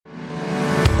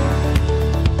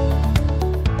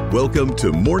Welcome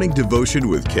to Morning Devotion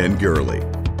with Ken Gurley.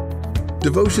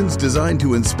 Devotions designed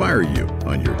to inspire you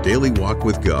on your daily walk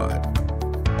with God.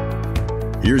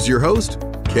 Here's your host,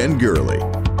 Ken Gurley.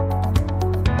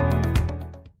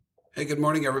 Hey, good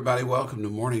morning, everybody. Welcome to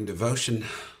Morning Devotion.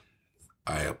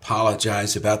 I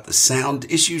apologize about the sound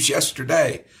issues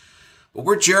yesterday, but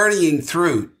we're journeying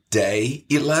through day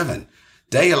 11.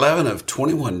 Day 11 of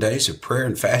 21 days of prayer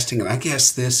and fasting, and I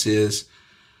guess this is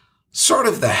sort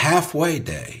of the halfway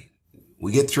day.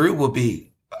 We get through, we'll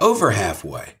be over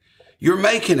halfway. You're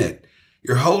making it.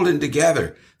 You're holding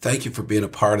together. Thank you for being a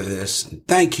part of this. And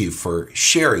thank you for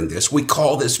sharing this. We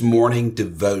call this morning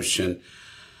devotion,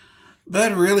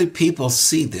 but really people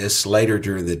see this later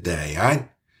during the day. I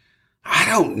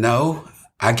don't know.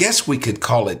 I guess we could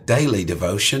call it daily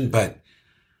devotion, but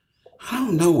I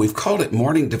don't know. We've called it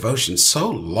morning devotion so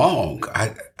long.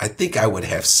 I think I would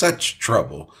have such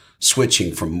trouble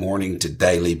switching from morning to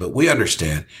daily, but we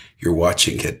understand you're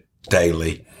watching it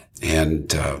daily.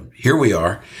 And here we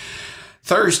are,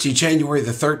 Thursday, January the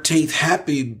 13th.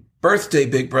 Happy birthday,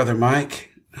 Big Brother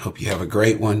Mike. I hope you have a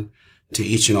great one. To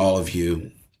each and all of you,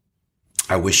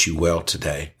 I wish you well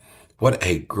today. What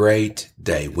a great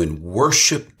day when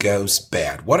worship goes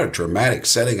bad. What a dramatic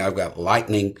setting. I've got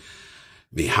lightning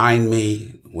behind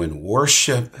me when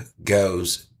worship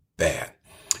goes bad.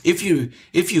 If you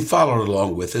followed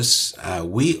along with us,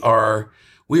 we are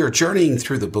journeying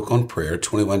through the book on prayer,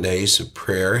 21 days of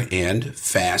prayer and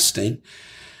fasting,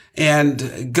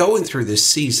 and going through this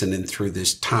season and through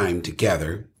this time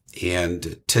together.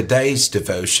 And today's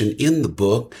devotion in the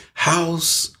book,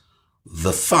 How's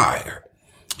the Fire?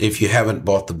 If you haven't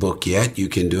bought the book yet, you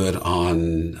can do it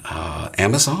on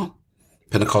Amazon,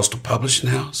 Pentecostal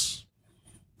Publishing House,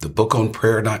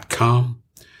 thebookonprayer.com.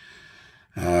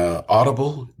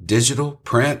 Audible, digital,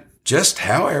 print, just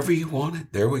however you want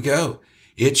it. There we go.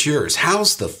 It's yours.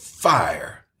 How's the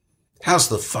fire? How's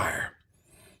the fire?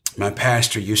 My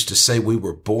pastor used to say we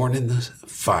were born in the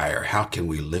fire. How can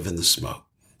we live in the smoke?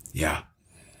 Yeah.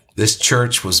 This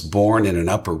church was born in an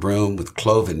upper room with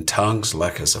cloven tongues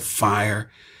like as a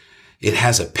fire. It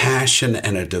has a passion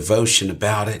and a devotion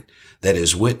about it that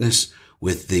is witnessed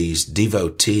with these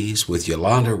devotees, with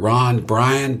Yolanda, Ron,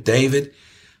 Brian, David,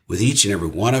 with each and every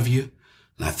one of you.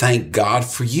 And I thank God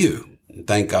for you. And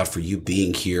thank God for you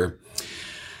being here.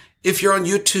 If you're on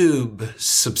YouTube,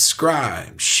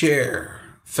 subscribe, share,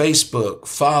 Facebook,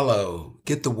 follow,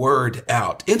 get the word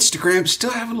out. Instagram,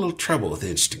 still having a little trouble with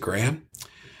Instagram.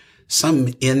 Some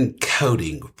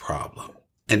encoding problem.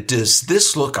 And does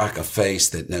this look like a face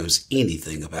that knows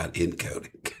anything about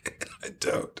encoding? I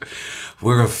don't.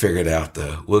 We're going to figure it out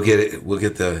though. We'll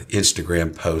get the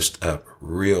Instagram post up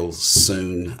real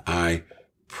soon. I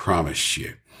promise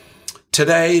you.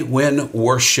 Today, when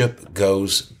worship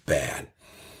goes bad.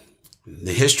 In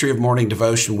the history of morning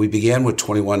devotion, we began with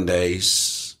 21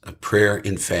 days of prayer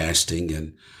and fasting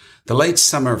in the late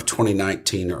summer of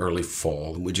 2019, early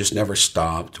fall, and we just never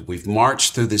stopped. We've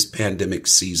marched through this pandemic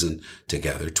season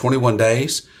together. 21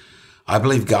 days. I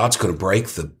believe God's going to break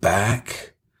the back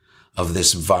of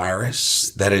this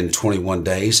virus that in 21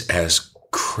 days, as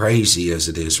crazy as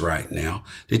it is right now.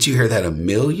 Did you hear that?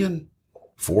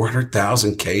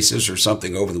 1,400,000 cases or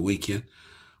something over the weekend.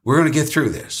 We're going to get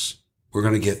through this. We're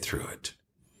going to get through it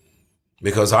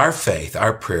because our faith,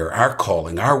 our prayer, our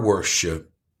calling, our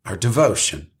worship, our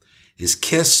devotion is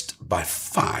kissed by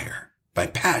fire, by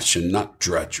passion, not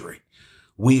drudgery.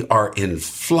 We are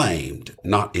inflamed,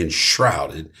 not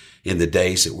enshrouded in the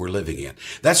days that we're living in.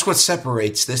 That's what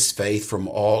separates this faith from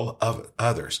all of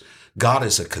others. God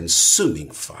is a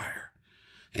consuming fire,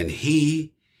 and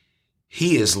He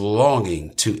is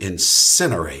longing to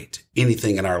incinerate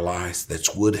anything in our lives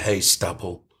that's wood, hay,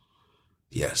 stubble.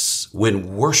 Yes,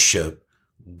 when worship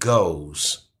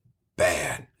goes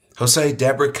bad. Jose,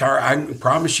 Deborah, Cara, I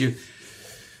promise you,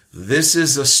 this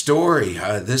is a story.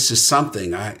 This is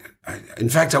something. In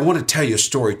fact, I want to tell you a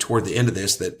story toward the end of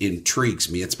this that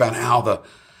intrigues me. It's about how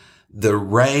the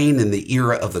reign and the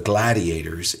era of the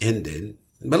gladiators ended.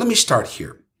 But let me start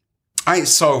here. I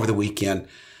saw over the weekend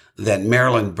that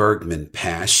Marilyn Bergman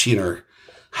passed. She and her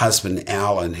husband,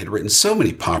 Alan, had written so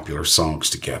many popular songs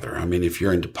together. I mean, if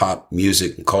you're into pop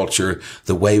music and culture,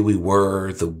 The Way We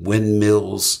Were, The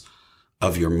Windmills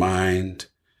of Your Mind,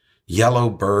 Yellow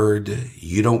Bird,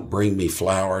 You Don't Bring Me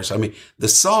Flowers. I mean, the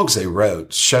songs they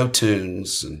wrote, show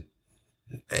tunes, and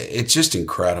it's just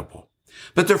incredible.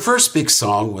 But their first big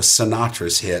song was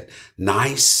Sinatra's hit,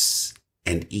 Nice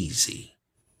and Easy.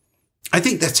 I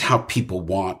think that's how people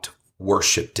want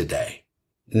worship today.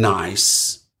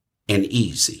 Nice and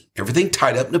easy. Everything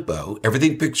tied up in a bow,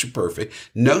 everything picture perfect,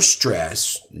 no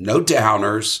stress, no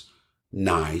downers,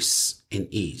 nice and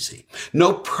easy.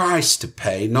 No price to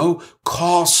pay, no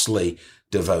costly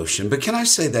devotion. But can I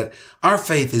say that our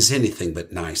faith is anything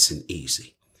but nice and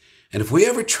easy? And if we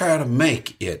ever try to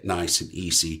make it nice and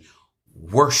easy,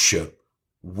 worship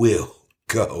will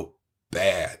go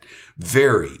bad.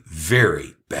 Very,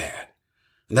 very bad.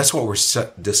 And that's what we're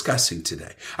discussing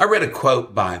today. I read a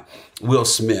quote by Will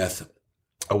Smith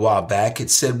a while back. It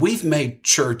said, "We've made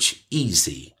church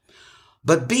easy,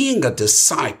 but being a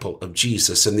disciple of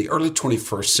Jesus in the early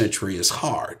 21st century is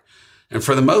hard. And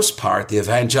for the most part, the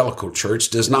evangelical church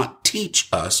does not teach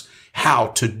us how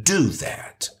to do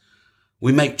that.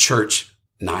 We make church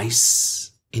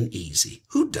nice and easy."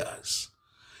 Who does?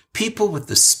 People with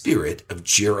the spirit of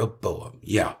Jeroboam.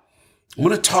 Yeah. I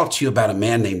want to talk to you about a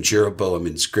man named Jeroboam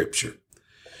in Scripture.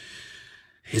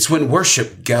 It's when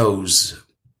worship goes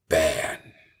bad,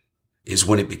 is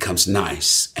when it becomes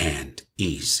nice and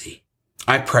easy.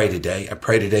 I pray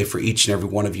today for each and every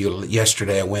one of you.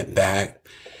 Yesterday I went back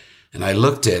and I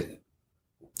looked at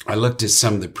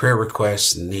some of the prayer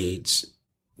requests and needs,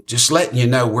 just letting you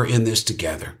know we're in this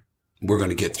together. We're going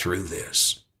to get through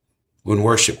this when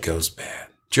worship goes bad.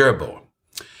 Jeroboam.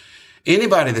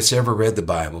 Anybody that's ever read the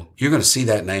Bible, you're going to see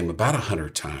that name about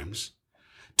 100 times.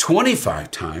 25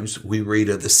 times we read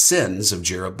of the sins of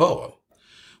Jeroboam.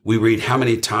 We read how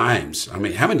many times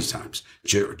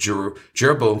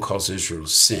Jeroboam calls Israel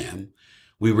sin.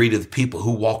 We read of the people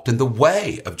who walked in the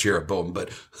way of Jeroboam. But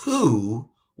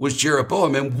who was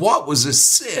Jeroboam and what was his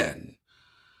sin?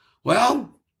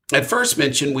 Well, at first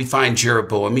mention, we find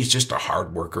Jeroboam. He's just a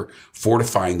hard worker,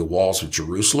 fortifying the walls of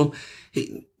Jerusalem.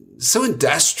 So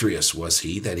industrious was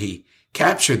he that he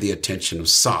captured the attention of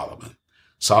Solomon.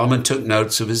 Solomon took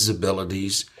notes of his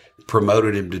abilities,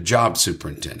 promoted him to job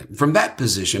superintendent. From that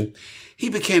position, he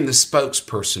became the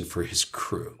spokesperson for his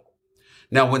crew.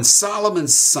 Now, when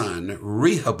Solomon's son,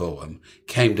 Rehoboam,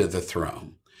 came to the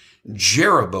throne,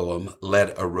 Jeroboam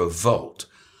led a revolt.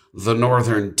 The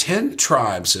northern 10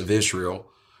 tribes of Israel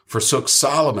forsook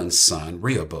Solomon's son,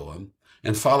 Rehoboam,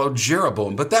 and followed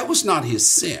Jeroboam, but that was not his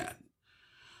sin.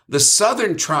 The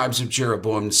southern tribes of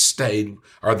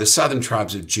the southern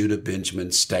tribes of Judah,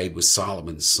 Benjamin, stayed with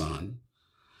Solomon's son.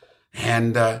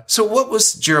 And so what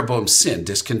was Jeroboam's sin?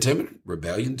 Discontentment,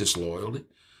 rebellion, disloyalty?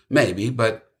 Maybe,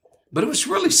 but it was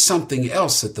really something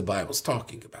else that the Bible's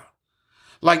talking about.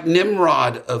 Like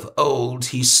Nimrod of old,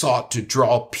 he sought to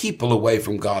draw people away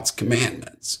from God's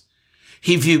commandments.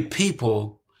 He viewed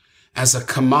people as a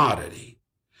commodity.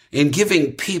 In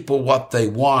giving people what they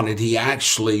wanted, he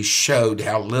actually showed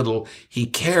how little he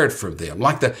cared for them,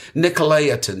 like the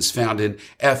Nicolaitans found in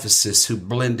Ephesus who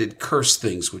blended cursed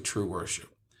things with true worship.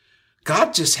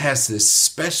 God just has this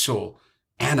special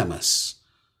animus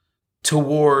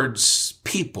towards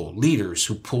people, leaders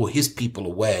who pull his people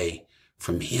away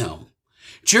from him.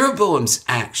 Jeroboam's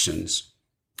actions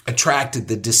attracted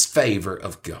the disfavor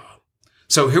of God.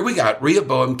 So here we got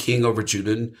Rehoboam, king over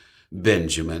Judah and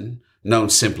Benjamin,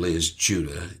 known simply as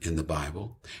Judah in the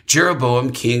Bible.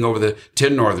 Jeroboam, king over the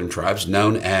 10 northern tribes,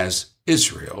 known as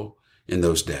Israel in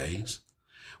those days.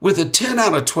 With a 10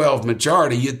 out of 12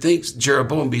 majority, you'd think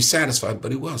Jeroboam would be satisfied,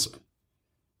 but he wasn't.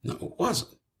 No, it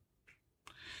wasn't.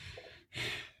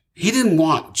 He didn't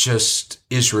want just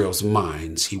Israel's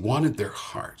minds. He wanted their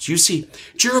hearts. You see,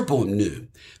 Jeroboam knew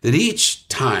that each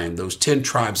time those 10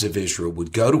 tribes of Israel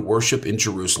would go to worship in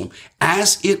Jerusalem,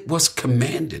 as it was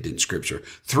commanded in Scripture,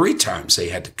 3 times they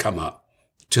had to come up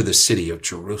to the city of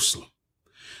Jerusalem.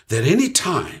 That any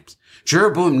time,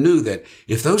 Jeroboam knew that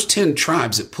if those 10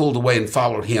 tribes that pulled away and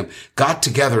followed him got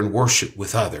together and worshiped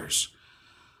with others,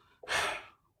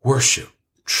 worship,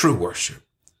 true worship,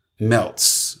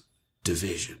 melts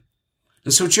division.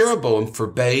 And so Jeroboam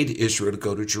forbade Israel to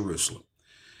go to Jerusalem.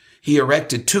 He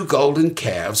erected 2 golden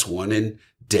calves, one in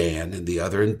Dan and the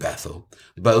other in Bethel.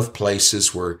 Both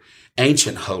places were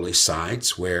ancient holy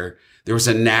sites where there was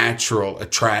a natural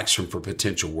attraction for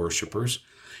potential worshipers.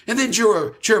 And then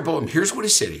Jeroboam, here's what he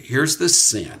said. Here's the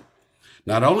sin.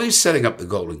 Not only setting up the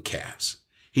golden calves,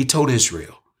 he told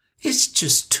Israel, it's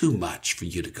just too much for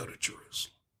you to go to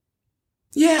Jerusalem.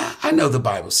 Yeah, I know the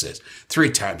Bible says 3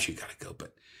 times you got to go,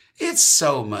 but it's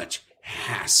so much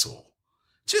hassle,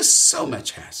 just so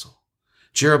much hassle.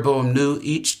 Jeroboam knew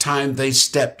each time they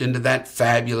stepped into that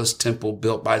fabulous temple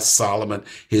built by Solomon,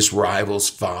 his rival's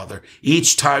father,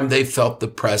 each time they felt the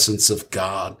presence of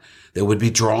God, they would be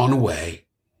drawn away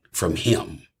from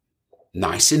him.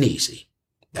 Nice and easy.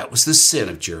 That was the sin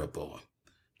of Jeroboam.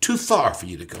 Too far for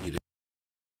you to go.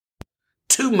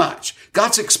 Too much.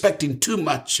 God's expecting too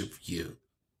much of you.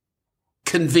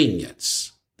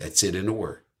 Convenience. That's it in a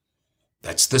word.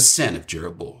 That's the sin of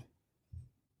Jeroboam.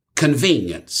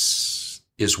 Convenience.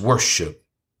 is worship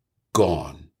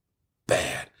gone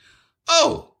bad?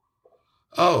 Oh,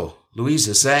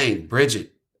 Louisa, Zane,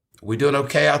 Bridget, we doing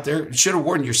okay out there? You should have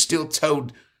worn your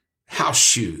steel-toed house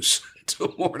shoes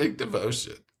to morning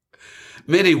devotion.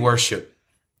 Many worship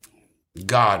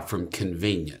God from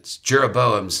convenience.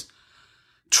 Jeroboam's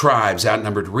tribes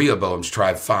outnumbered Rehoboam's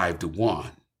tribe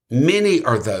 5-1. Many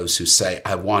are those who say,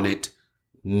 I want it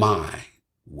my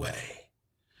way.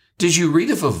 Did you read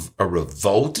of a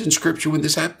revolt in Scripture when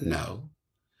this happened? No.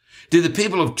 Did the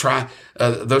people of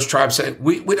those tribes say,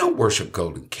 we don't worship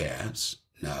golden calves?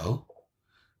 No.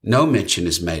 No mention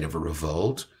is made of a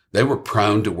revolt. They were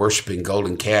prone to worshiping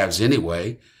golden calves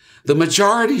anyway. The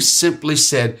majority simply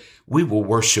said, we will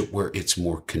worship where it's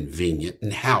more convenient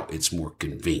and how it's more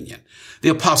convenient. The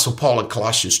Apostle Paul in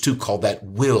Colossians 2 called that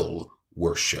will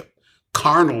worship.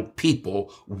 Carnal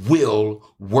people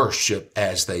will worship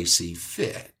as they see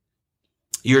fit.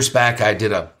 Years back, I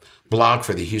did a blog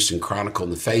for the Houston Chronicle in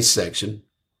the faith section,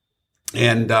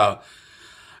 and there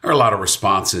were a lot of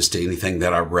responses to anything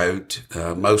that I wrote.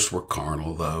 Most were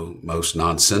carnal, though, most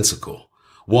nonsensical.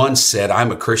 One said,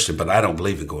 I'm a Christian, but I don't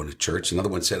believe in going to church. Another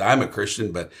one said, I'm a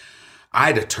Christian, but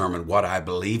I determine what I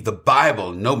believe. The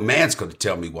Bible, no man's going to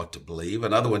tell me what to believe.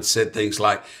 Another one said things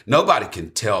like, nobody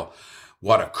can tell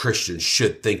what a Christian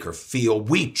should think or feel.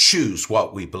 We choose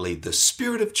what we believe. The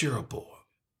spirit of Jeroboam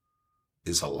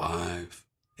is alive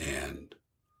and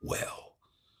well.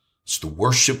 It's the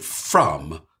worship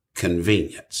from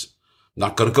convenience. I'm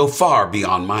not going to go far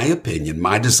beyond my opinion,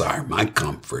 my desire, my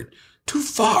comfort. Too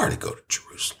far to go to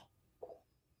Jerusalem.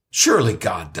 Surely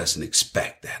God doesn't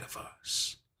expect that of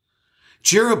us.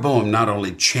 Jeroboam not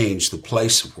only changed the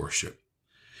place of worship,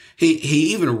 he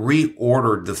even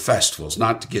reordered the festivals,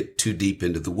 not to get too deep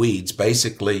into the weeds.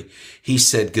 Basically, he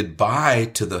said goodbye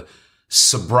to the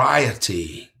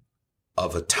sobriety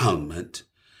of atonement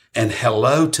and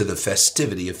hello to the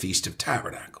festivity of Feast of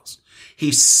Tabernacles.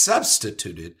 He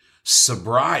substituted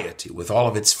sobriety with all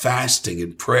of its fasting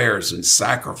and prayers and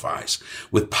sacrifice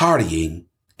with partying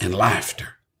and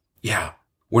laughter. Yeah,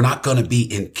 we're not going to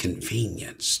be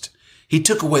inconvenienced. He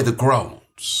took away the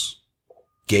groans,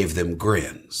 gave them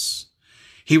grins.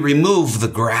 He removed the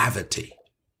gravity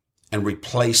and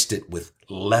replaced it with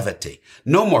levity.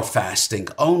 No more fasting,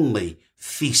 only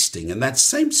feasting. And that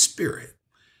same spirit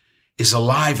is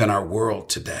alive in our world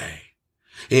today.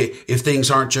 If things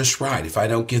aren't just right, if I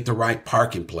don't get the right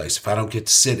parking place, if I don't get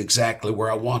to sit exactly where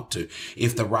I want to,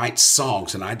 if the right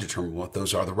songs, and I determine what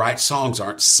those are, the right songs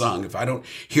aren't sung, if I don't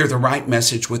hear the right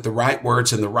message with the right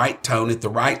words and the right tone at the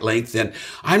right length, then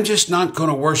I'm just not going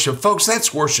to worship. Folks,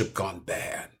 that's worship gone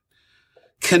bad.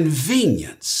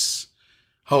 Convenience.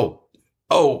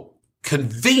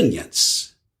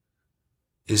 Convenience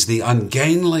is the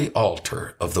ungainly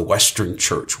altar of the Western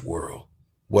church world.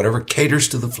 Whatever caters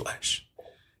to the flesh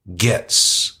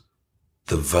gets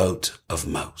the vote of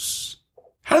most.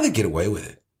 How do they get away with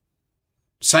it?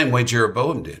 Same way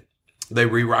Jeroboam did. They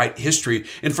rewrite history.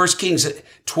 In 1 Kings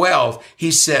 12,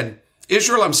 he said,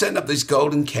 Israel, I'm setting up these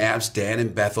golden calves, Dan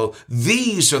and Bethel.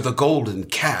 These are the golden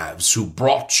calves who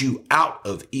brought you out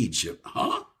of Egypt.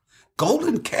 Huh?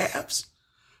 Golden calves?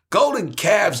 Golden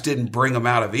calves didn't bring them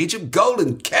out of Egypt.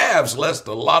 Golden calves left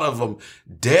a lot of them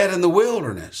dead in the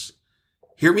wilderness.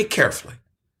 Hear me carefully.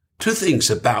 Two things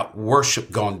about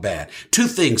worship gone bad. Two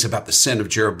things about the sin of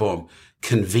Jeroboam.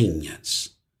 Convenience.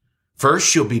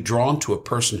 First, you'll be drawn to a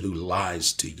person who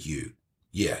lies to you.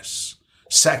 Yes.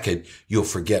 Second, you'll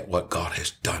forget what God has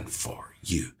done for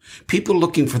you. People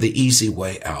looking for the easy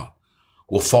way out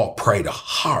will fall prey to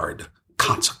hard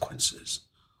consequences.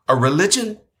 A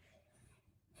religion?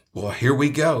 Well, here we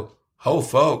go. Oh,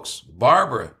 folks,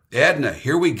 Barbara, Edna,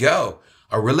 here we go.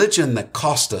 A religion that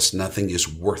cost us nothing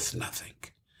is worth nothing.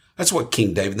 That's what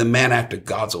King David, the man after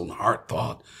God's own heart,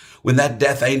 thought. When that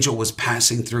death angel was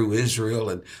passing through Israel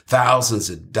and thousands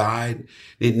had died,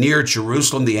 near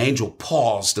Jerusalem, the angel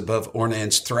paused above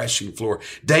Ornan's threshing floor.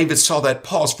 David saw that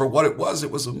pause for what it was.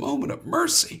 It was a moment of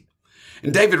mercy.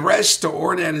 And David rushed to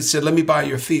Ornan and said, let me buy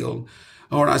your field.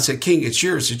 Ornan said, King, it's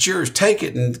yours, take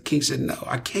it. And the king said, no,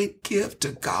 I can't give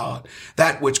to God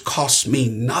that which costs me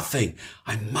nothing.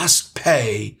 I must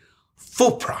pay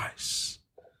full price.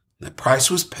 The price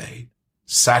was paid,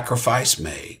 sacrifice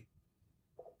made,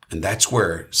 and that's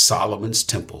where Solomon's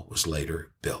temple was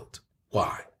later built.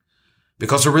 Why?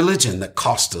 Because a religion that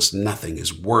cost us nothing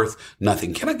is worth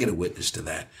nothing. Can I get a witness to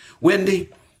that?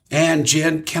 Wendy and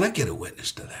Jen, can I get a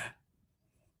witness to that?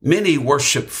 Many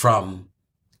worship from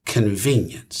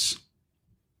convenience,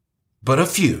 but a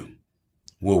few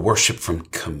will worship from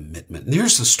commitment. And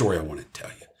here's the story I want to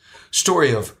tell you.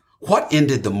 Story of what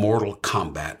ended the mortal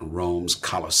combat in Rome's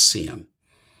Colosseum.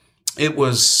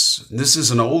 This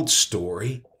is an old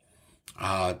story,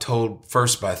 told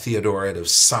first by Theodoret of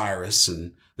Cyrus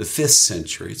in the 5th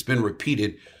century. It's been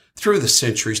repeated through the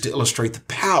centuries to illustrate the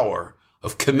power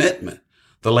of commitment.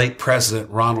 The late President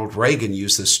Ronald Reagan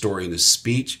used this story in his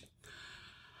speech.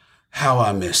 How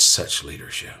I miss such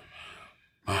leadership.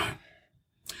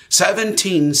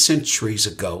 17 centuries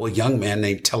ago, a young man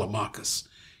named Telemachus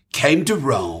came to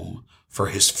Rome for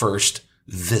his first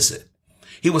visit.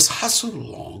 He was hustled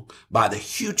along by the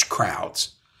huge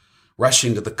crowds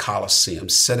rushing to the Colosseum.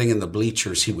 Sitting in the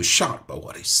bleachers, he was shocked by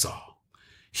what he saw.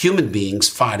 Human beings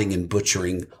fighting and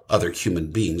butchering other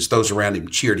human beings. Those around him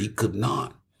cheered. He could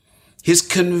not. His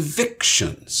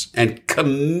convictions and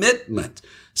commitment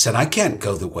said, I can't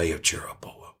go the way of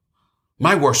Jeroboam.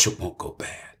 My worship won't go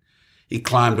bad. He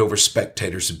climbed over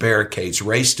spectators' barricades,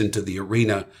 raced into the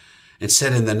arena, and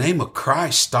said, in the name of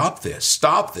Christ, stop this,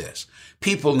 stop this.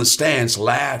 People in the stands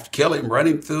laughed, kill him, run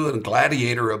him through, and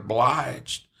Gladiator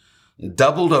obliged, and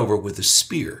doubled over with a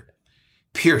spear,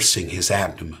 piercing his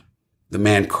abdomen. The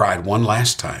man cried one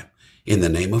last time, in the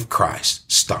name of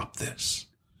Christ, stop this.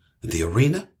 And the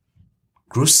arena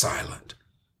grew silent.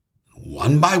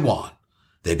 One by one,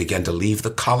 they began to leave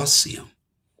the Colosseum.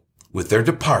 With their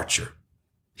departure,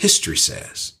 history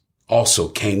says, also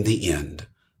came the end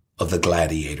of the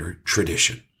gladiator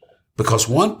tradition, because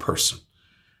one person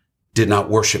did not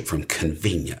worship from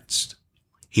convenience.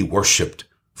 He worshiped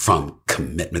from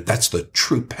commitment. That's the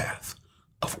true path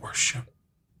of worship.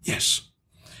 Yes.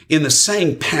 In the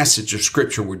same passage of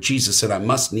scripture where Jesus said, I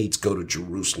must needs go to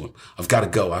Jerusalem. I've got to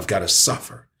go. I've got to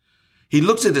suffer. He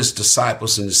looked at his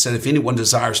disciples and said, if anyone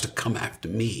desires to come after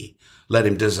me, let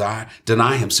him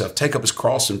deny himself, take up his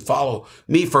cross and follow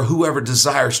me. For whoever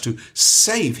desires to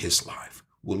save his life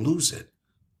will lose it.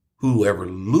 Whoever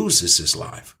loses his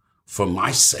life for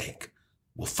my sake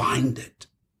will find it.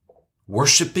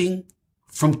 Worshiping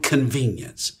from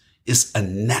convenience is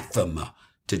anathema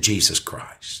to Jesus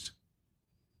Christ.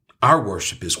 Our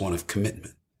worship is one of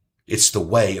commitment. It's the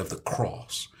way of the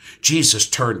cross. Jesus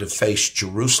turned to face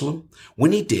Jerusalem.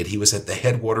 When he did, he was at the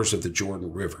headwaters of the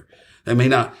Jordan River. That may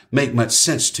not make much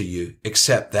sense to you,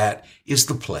 except that is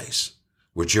the place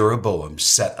where Jeroboam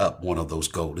set up one of those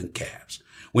golden calves.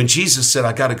 When Jesus said,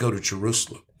 I got to go to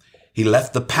Jerusalem, he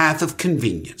left the path of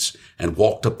convenience and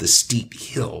walked up the steep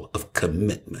hill of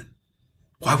commitment.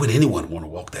 Why would anyone want to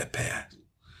walk that path?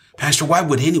 Pastor, why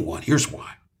would anyone? Here's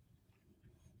why.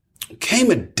 There came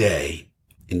a day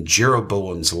in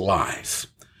Jeroboam's life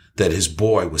that his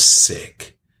boy was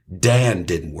sick. Dan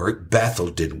didn't work. Bethel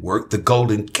didn't work. The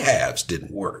golden calves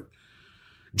didn't work.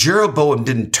 Jeroboam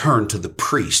didn't turn to the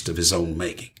priest of his own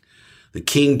making. The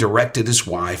king directed his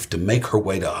wife to make her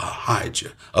way to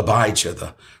Abijah,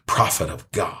 the prophet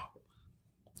of God.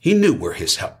 He knew where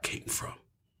his help came from,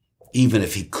 even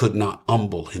if he could not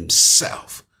humble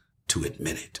himself to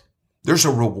admit it. There's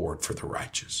a reward for the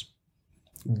righteous.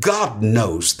 God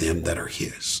knows them that are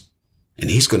his, and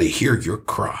he's going to hear your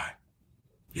cry.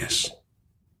 Yes.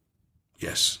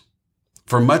 Yes.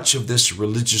 For much of this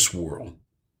religious world,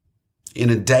 in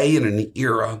a day and an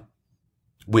era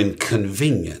when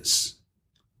convenience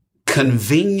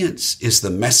is the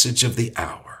message of the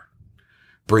hour.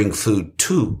 Bring food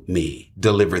to me,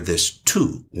 deliver this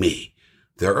to me.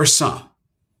 There are some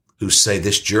who say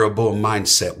this Jeroboam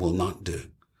mindset will not do.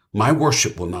 My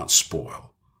worship will not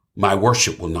spoil. My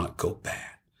worship will not go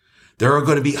bad. There are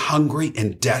going to be hungry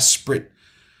and desperate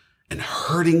and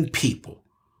hurting people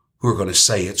who are going to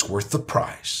say it's worth the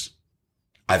price.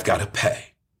 I've got to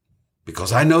pay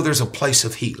because I know there's a place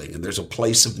of healing and there's a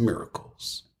place of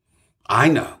miracles. I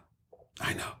know.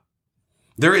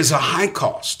 There is a high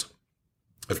cost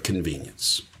of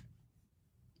convenience.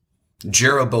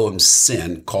 Jeroboam's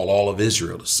sin called all of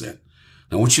Israel to sin.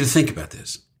 Now, I want you to think about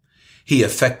this. He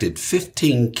affected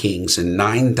 15 kings and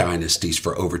 9 dynasties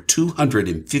for over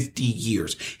 250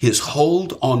 years. His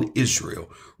hold on Israel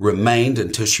remained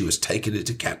until she was taken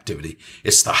into captivity.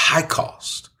 It's the high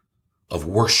cost of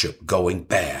worship going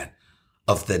bad,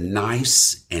 of the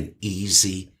nice and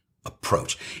easy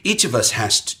approach. Each of us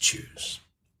has to choose.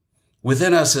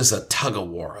 Within us is a tug of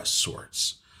war of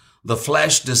sorts. The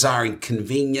flesh desiring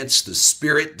convenience, the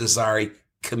spirit desiring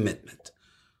commitment.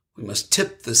 We must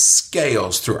tip the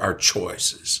scales through our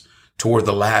choices toward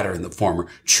the latter and the former.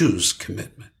 Choose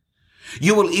commitment.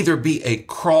 You will either be a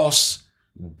cross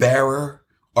bearer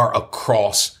or a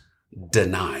cross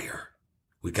denier.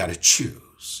 We got to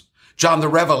choose. John the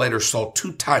Revelator saw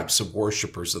 2 types of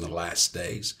worshipers in the last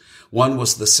days. One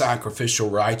was the sacrificial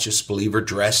righteous believer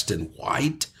dressed in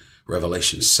white,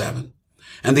 Revelation 7.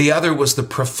 And the other was the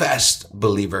professed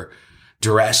believer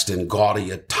dressed in gaudy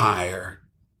attire,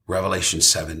 Revelation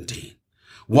 17.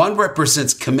 One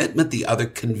represents commitment, the other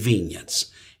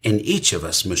convenience, and each of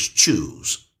us must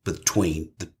choose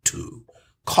between the two.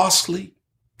 Costly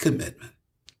commitment,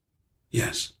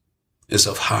 yes, is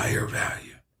of higher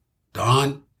value.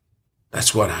 Don,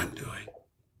 that's what I'm doing.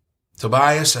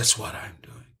 Tobias, that's what I'm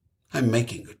doing. I'm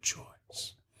making a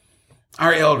choice.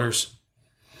 Our elders,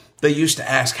 they used to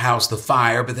ask, how's the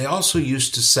fire? But they also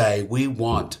used to say, we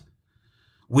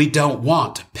don't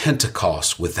want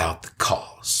Pentecost without the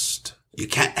cost. You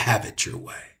can't have it your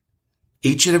way.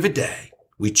 Each and every day,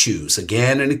 we choose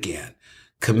again and again,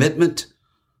 commitment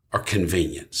or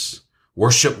convenience,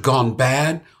 worship gone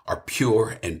bad or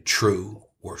pure and true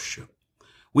worship.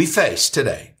 We face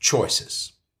today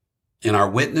choices in our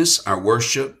witness, our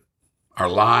worship, our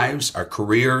lives, our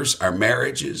careers, our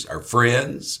marriages, our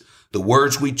friends, the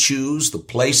words we choose, the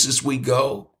places we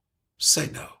go. Say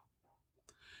no.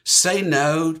 Say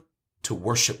no to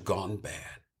worship gone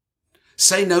bad.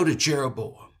 Say no to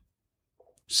Jeroboam.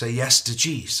 Say yes to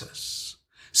Jesus.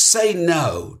 Say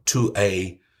no to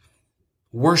a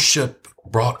worship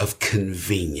brought of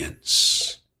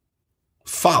convenience.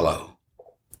 Follow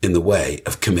in the way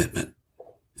of commitment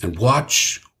and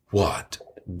watch what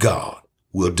God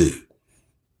will do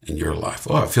in your life.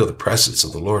 Oh, I feel the presence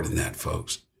of the Lord in that,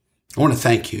 folks. I want to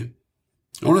thank you.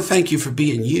 I want to thank you for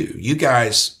being you. You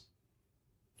guys,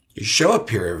 you show up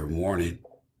here every morning.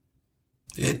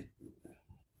 It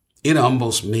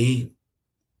humbles me.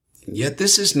 And yet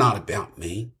this is not about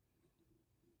me.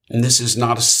 And this is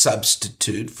not a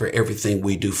substitute for everything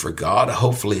we do for God.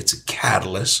 Hopefully it's a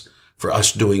catalyst for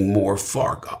us doing more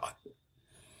for God.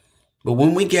 But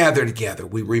when we gather together,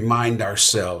 we remind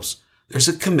ourselves there's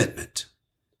a commitment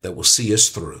that will see us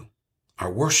through.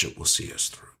 Our worship will see us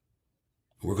through.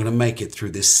 We're going to make it through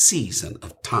this season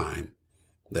of time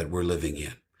that we're living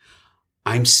in.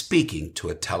 I'm speaking to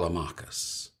a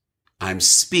Telemachus. I'm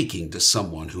speaking to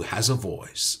someone who has a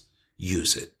voice.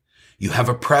 Use it. You have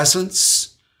a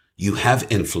presence. You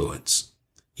have influence.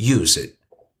 Use it.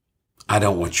 I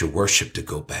don't want your worship to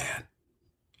go bad.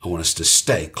 I want us to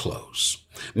stay close.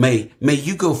 May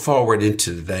you go forward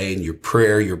into today in your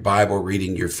prayer, your Bible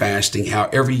reading, your fasting,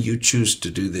 however you choose to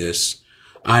do this.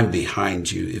 I'm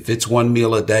behind you. If it's one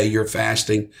meal a day you're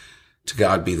fasting, to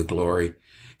God be the glory.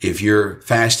 If you're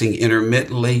fasting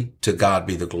intermittently, to God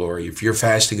be the glory. If you're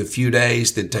fasting a few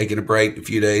days, then taking a break a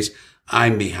few days,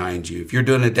 I'm behind you. If you're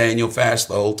doing a Daniel fast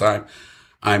the whole time,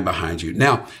 I'm behind you.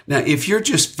 Now, if you're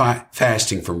just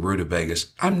fasting from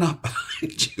rutabagas, I'm not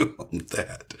behind you on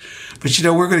that. But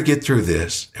we're going to get through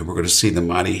this and we're going to see the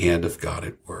mighty hand of God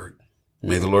at work.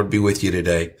 May the Lord be with you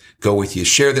today. Go with you.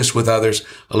 Share this with others.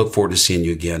 I look forward to seeing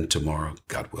you again tomorrow.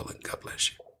 God willing. God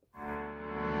bless you.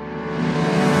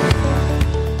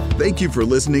 Thank you for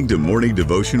listening to Morning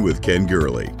Devotion with Ken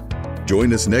Gurley.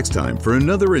 Join us next time for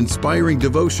another inspiring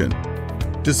devotion.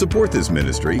 To support this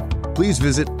ministry, please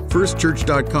visit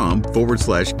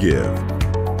firstchurch.com/give.